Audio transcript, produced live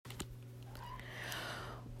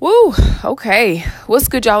Woo, okay. What's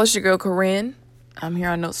good, y'all? It's your girl, Corinne. I'm here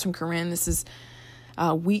on Notes from Corinne. This is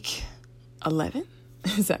week 11.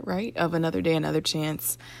 Is that right? Of Another Day, Another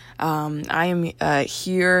Chance. I am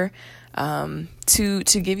here to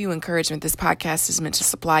give you encouragement. This podcast is meant to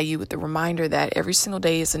supply you with the reminder that every single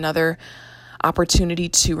day is another opportunity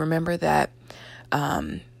to remember that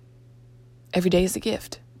every day is a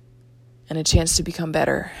gift and a chance to become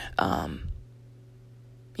better.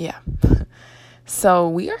 Yeah. So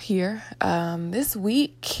we are here. This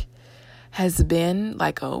week has been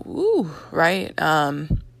like right? I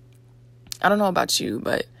don't know about you,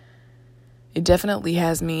 but it definitely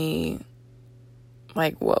has me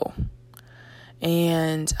like, whoa.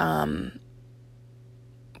 And,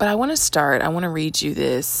 but I want to read you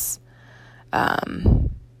this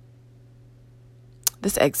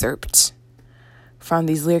excerpt from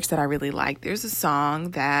these lyrics that I really like. There's a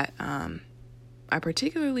song that, I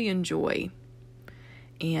particularly enjoy,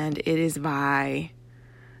 and it is by,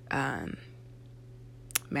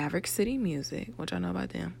 Maverick City Music, which I know about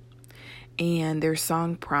them. And their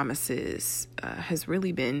song Promises has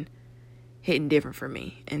really been hitting different for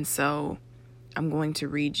me. And so I'm going to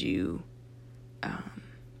read you an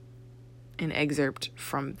excerpt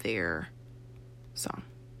from their song.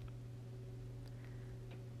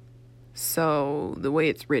 So the way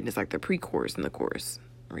it's written is like the pre-chorus and the chorus.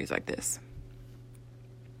 It reads like this.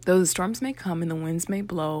 Though the storms may come and the winds may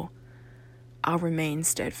blow, I'll remain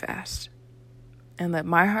steadfast. And let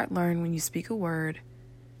my heart learn when you speak a word,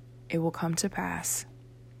 it will come to pass.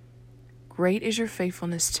 Great is your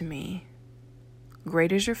faithfulness to me.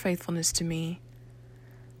 Great is your faithfulness to me.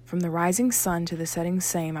 From the rising sun to the setting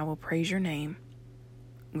same, I will praise your name.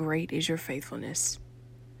 Great is your faithfulness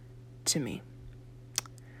to me.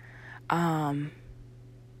 And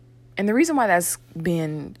the reason why that's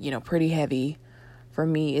been, pretty heavy for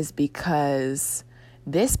me is because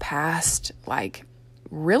these past 4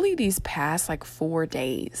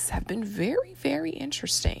 days have been very, very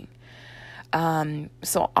interesting.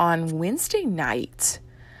 So on Wednesday night,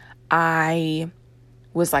 I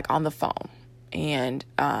was on the phone, and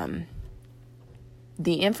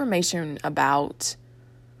the information about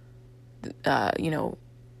Ahmaud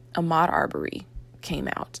Arbery came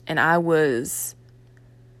out, and I was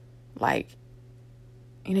like,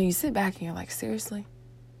 you sit back and you're like, seriously?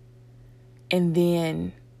 And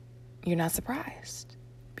then you're not surprised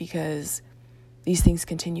because these things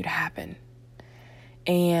continue to happen.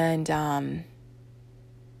 And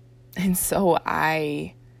so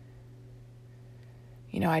I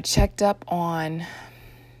checked up on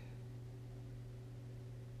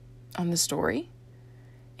the story,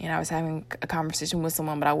 and I was having a conversation with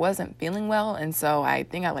someone, but I wasn't feeling well. And so I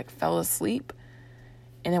think I fell asleep.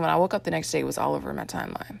 And then when I woke up the next day, it was all over my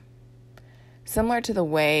timeline. Similar to the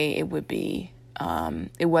way it would be,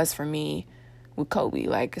 it was for me with Kobe,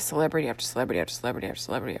 celebrity after celebrity after celebrity after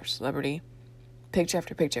celebrity after celebrity, picture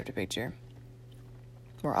after picture after picture,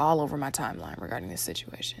 were all over my timeline regarding this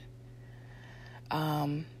situation.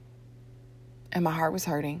 And my heart was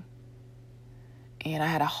hurting, and I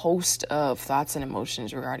had a host of thoughts and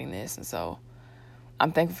emotions regarding this. And so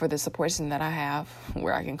I'm thankful for the support system that I have,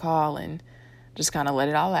 where I can call and just kind of let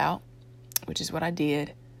it all out, which is what I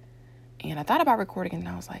did. And I thought about recording, and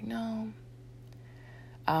I was like, no.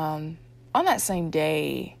 On that same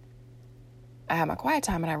day, I had my quiet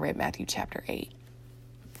time, and I read Matthew chapter 8.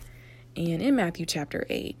 And in Matthew chapter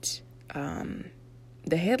 8,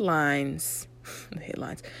 the headlines,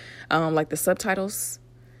 the subtitles,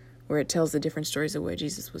 where it tells the different stories of what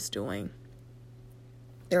Jesus was doing,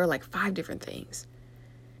 there were 5 different things.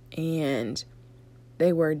 And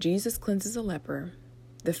they were: Jesus cleanses a leper,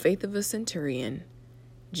 the faith of a centurion,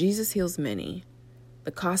 Jesus heals many,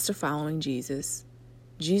 the cost of following Jesus,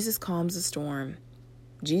 Jesus calms a storm,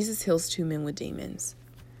 Jesus heals 2 men with demons.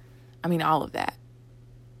 All of that.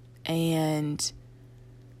 And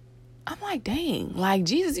I'm like, dang,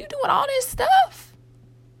 Jesus, you doing all this stuff?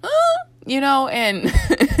 And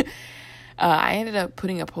I ended up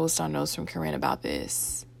putting a post on Notes from Corinne about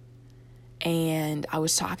this. And I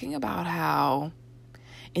was talking about how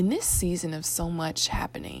in this season of so much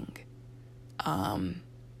happening,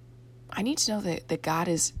 I need to know that God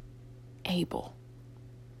is able.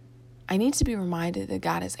 I need to be reminded that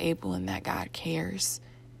God is able, and that God cares,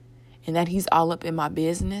 and that he's all up in my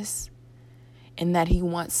business, and that he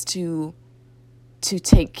wants to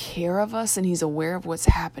take care of us, and he's aware of what's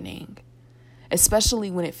happening,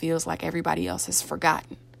 especially when it feels like everybody else has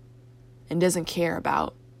forgotten and doesn't care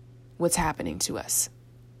about what's happening to us.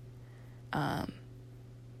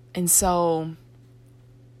 And so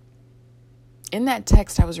in that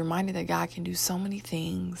text, I was reminded that God can do so many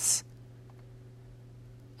things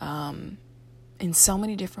in so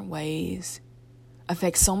many different ways,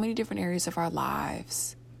 affects so many different areas of our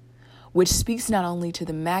lives, which speaks not only to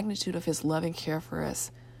the magnitude of his love and care for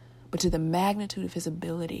us, but to the magnitude of his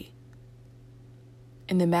ability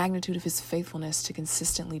and the magnitude of his faithfulness to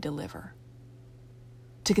consistently deliver,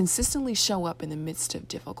 to consistently show up in the midst of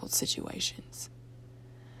difficult situations.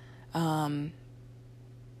 And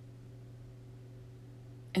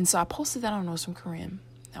so I posted that on Notes from Karim.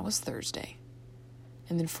 That was Thursday.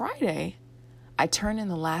 And then Friday, I turned in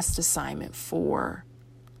the last assignment for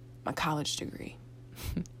my college degree.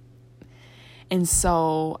 And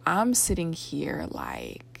so I'm sitting here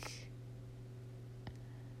like,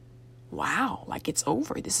 wow, like it's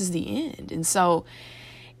over. This is the end. And so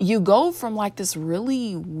you go from like this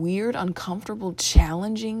really weird, uncomfortable,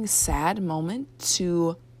 challenging, sad moment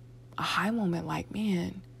to a high moment like,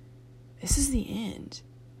 man, this is the end.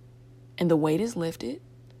 And the weight is lifted.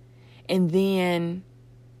 And then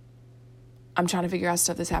I'm trying to figure out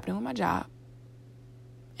stuff that's happening with my job.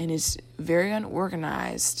 And it's very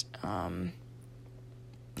unorganized,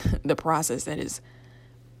 the process that has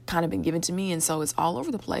kind of been given to me. And so it's all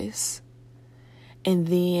over the place. And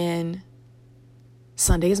then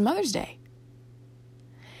Sunday is Mother's Day.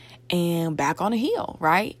 And back on the heel,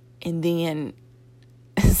 right? And then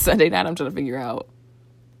Sunday night, I'm trying to figure out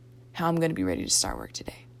how I'm going to be ready to start work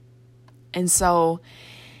today. And so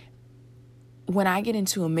when I get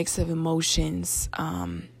into a mix of emotions,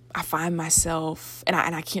 I find myself, and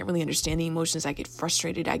I can't really understand the emotions. I get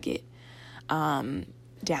frustrated. I get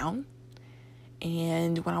down.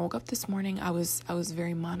 And when I woke up this morning, I was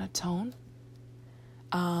very monotone.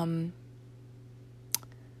 And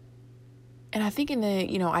I think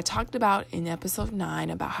I talked about in episode 9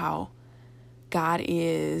 about how God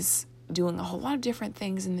is doing a whole lot of different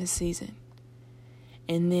things in this season.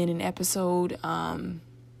 And then in episode 9,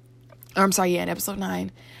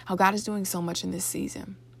 how God is doing so much in this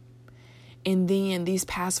season. And then these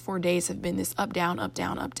past 4 days have been this up, down, up,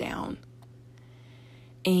 down, up, down.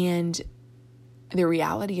 And the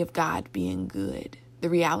reality of God being good, the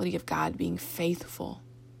reality of God being faithful,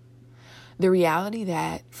 the reality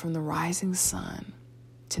that from the rising sun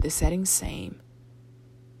to the setting same,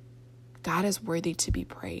 God is worthy to be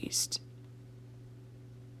praised,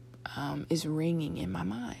 is ringing in my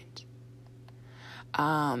mind.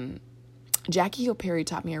 Jackie Hill Perry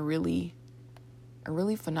taught me a really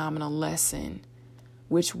phenomenal lesson,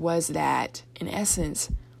 which was that, in essence,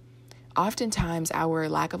 oftentimes our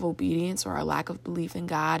lack of obedience or our lack of belief in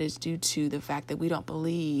God is due to the fact that we don't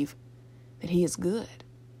believe that he is good.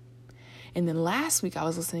 And then last week I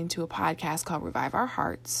was listening to a podcast called Revive Our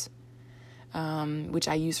Hearts, which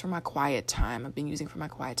I use for my quiet time. I've been using for my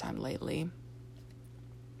quiet time lately.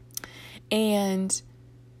 And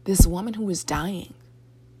this woman who was dying,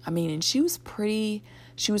 and she was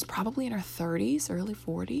probably in her 30s, early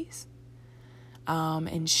 40s.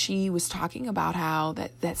 And she was talking about how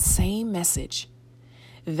that same message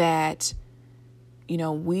that,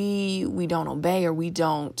 we don't obey, or we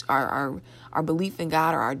don't, our belief in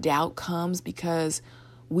God or our doubt comes because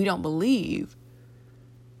we don't believe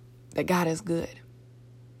that God is good.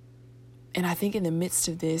 And I think in the midst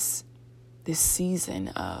of this season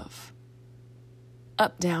of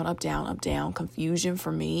up, down, up, down, up, down, confusion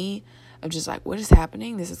for me, of just like, what is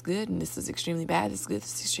happening? This is good and this is extremely bad. This is good,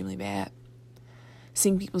 this is extremely bad.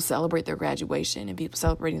 Seeing people celebrate their graduation and people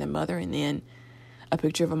celebrating their mother, and then a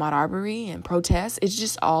picture of Ahmaud Arbery and protests. It's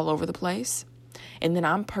just all over the place. And then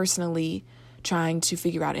I'm personally trying to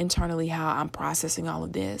figure out internally how I'm processing all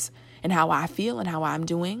of this and how I feel and how I'm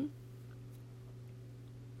doing.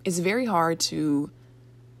 It's very hard to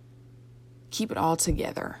keep it all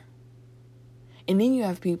together. And then you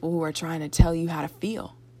have people who are trying to tell you how to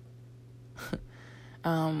feel.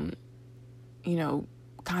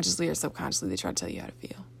 Consciously or subconsciously, they try to tell you how to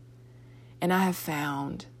feel. And I have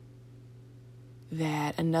found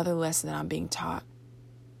that another lesson that I'm being taught,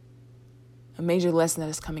 a major lesson that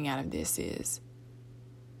is coming out of this, is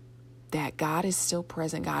that God is still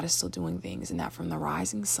present, God is still doing things, and that from the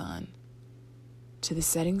rising sun to the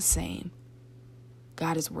setting same,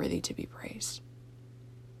 God is worthy to be praised.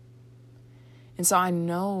 And so I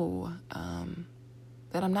know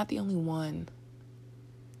that I'm not the only one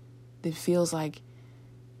that feels like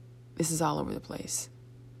this is all over the place.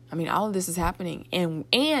 All of this is happening, and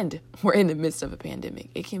we're in the midst of a pandemic.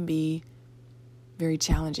 It can be very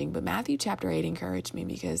challenging. But Matthew chapter 8 encouraged me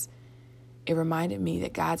because it reminded me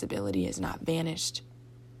that God's ability has not vanished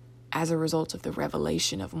as a result of the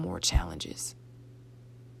revelation of more challenges.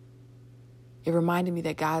 It reminded me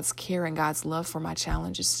that God's care and God's love for my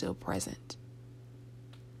challenge is still present.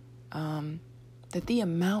 That the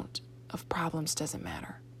amount of problems doesn't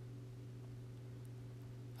matter.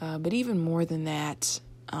 But even more than that,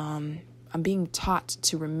 I'm being taught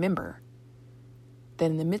to remember that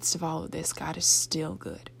in the midst of all of this, God is still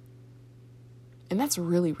good. And that's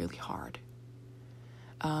really, really hard.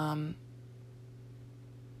 But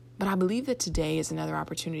I believe that today is another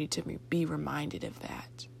opportunity to be reminded of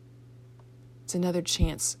that. It's another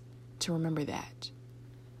chance to remember that.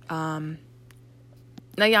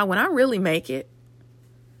 Now, y'all, when I really make it,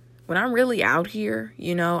 when I'm really out here,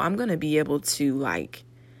 I'm going to be able to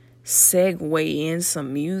segue in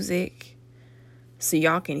some music so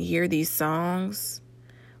y'all can hear these songs.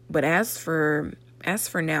 But as for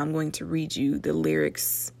now, I'm going to read you the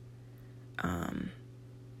lyrics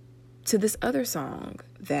to this other song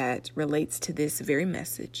that relates to this very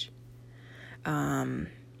message that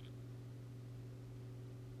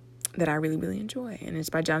I really, really enjoy. And it's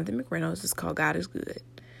by Jonathan McReynolds. It's called God is Good.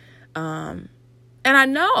 And I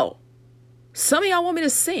know some of y'all want me to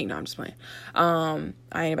sing. No, I'm just playing. I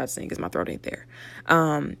ain't about to sing because my throat ain't there.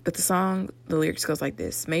 But the lyrics goes like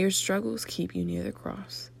this. May your struggles keep you near the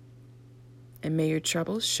cross. And may your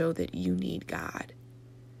troubles show that you need God.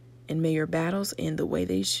 And may your battles end the way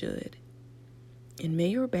they should. And may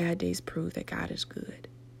your bad days prove that God is good.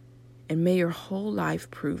 And may your whole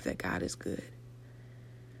life prove that God is good.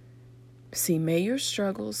 See, may your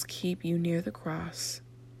struggles keep you near the cross.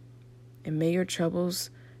 And may your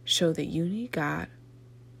troubles show that you need God.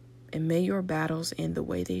 And may your battles end the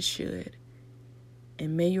way they should.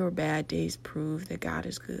 And may your bad days prove that God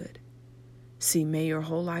is good. See, may your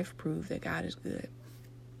whole life prove that God is good.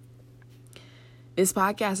 This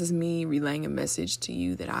podcast is me relaying a message to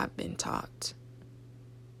you that I've been taught.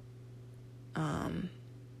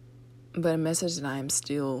 But a message that I am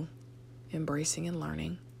still embracing and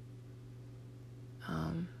learning.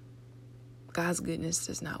 God's goodness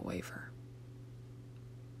does not waver.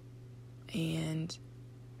 And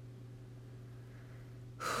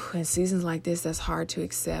in seasons like this, that's hard to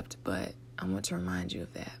accept, but I want to remind you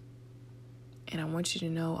of that. And I want you to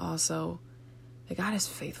know also that God is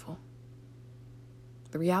faithful.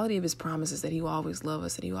 The reality of his promise is that he will always love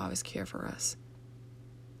us, that he will always care for us,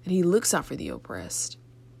 that he looks out for the oppressed,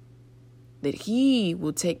 that he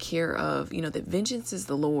will take care of, that vengeance is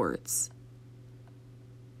the Lord's.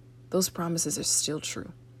 Those promises are still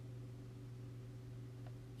true.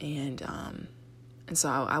 And so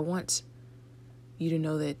I want you to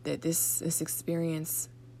know that this experience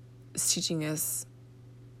is teaching us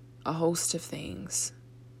a host of things,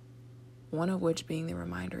 one of which being the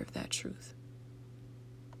reminder of that truth.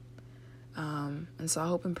 And so I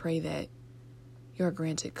hope and pray that you are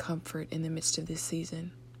granted comfort in the midst of this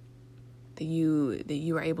season, that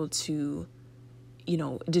you are able to,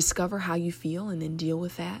 discover how you feel and then deal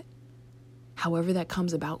with that, however that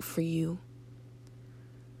comes about for you.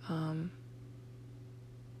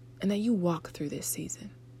 And that you walk through this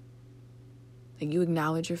season. That you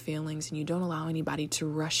acknowledge your feelings and you don't allow anybody to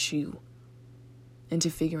rush you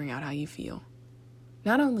into figuring out how you feel.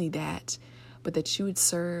 Not only that, but that you would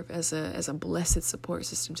serve as a blessed support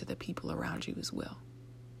system to the people around you as well.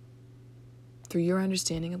 Through your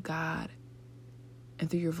understanding of God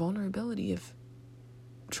and through your vulnerability of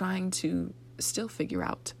trying to still figure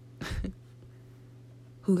out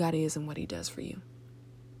who God is and what he does for you.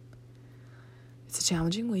 It's a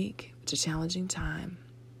challenging week. It's a challenging time.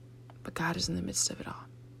 But God is in the midst of it all.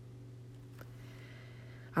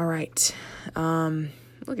 All right.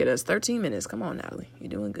 Look at us. 13 minutes. Come on, Natalie. You're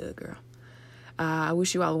doing good, girl. I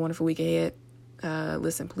wish you all a wonderful week ahead.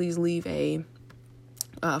 Listen, please leave a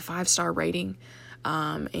 5-star rating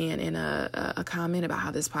and a comment about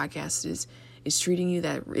how this podcast is treating you.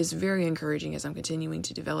 That is very encouraging as I'm continuing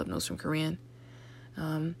to develop Notes from Corinne.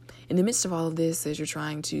 In the midst of all of this, as you're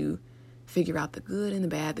trying to figure out the good and the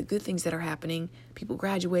bad, the good things that are happening, people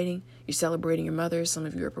graduating, you're celebrating your mother, some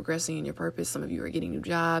of you are progressing in your purpose, some of you are getting new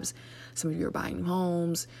jobs, some of you are buying new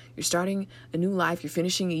homes, you're starting a new life, you're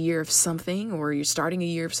finishing a year of something, or you're starting a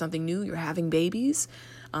year of something new, you're having babies,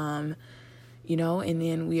 and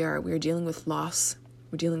then we are dealing with loss,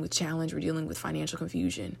 we're dealing with challenge, we're dealing with financial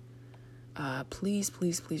confusion. Please,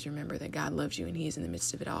 please, please remember that God loves you and he is in the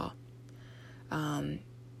midst of it all.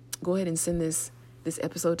 Go ahead and send this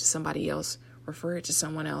episode to somebody else, refer it to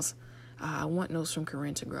someone else. I want Notes from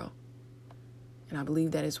Corinne to grow. And I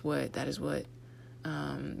believe that is the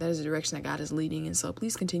direction that God is leading. And so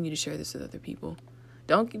please continue to share this with other people.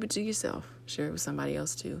 Don't keep it to yourself. Share it with somebody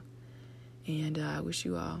else too. And I wish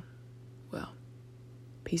you all well.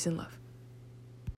 Peace and love.